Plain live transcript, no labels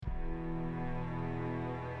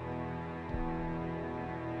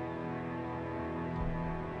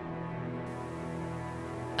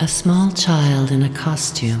A small child in a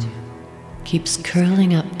costume keeps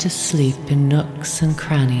curling up to sleep in nooks and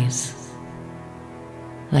crannies,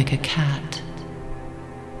 like a cat.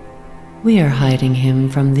 We are hiding him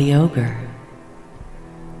from the ogre.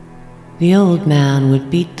 The old man would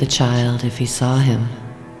beat the child if he saw him.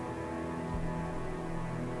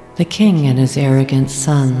 The king and his arrogant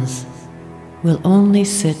sons will only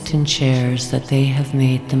sit in chairs that they have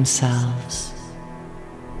made themselves,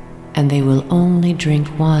 and they will only drink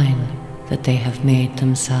wine that they have made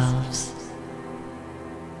themselves.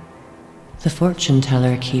 The fortune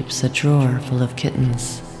teller keeps a drawer full of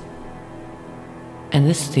kittens, and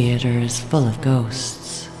this theater is full of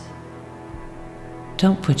ghosts.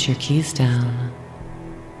 Don't put your keys down,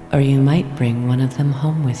 or you might bring one of them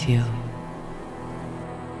home with you.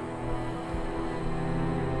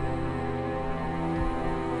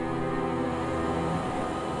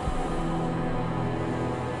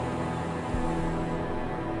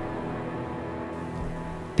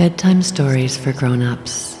 Bedtime Stories for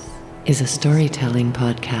Grown-Ups is a storytelling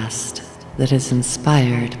podcast that is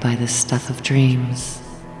inspired by the stuff of dreams.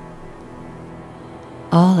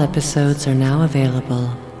 All episodes are now available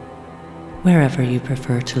wherever you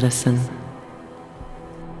prefer to listen.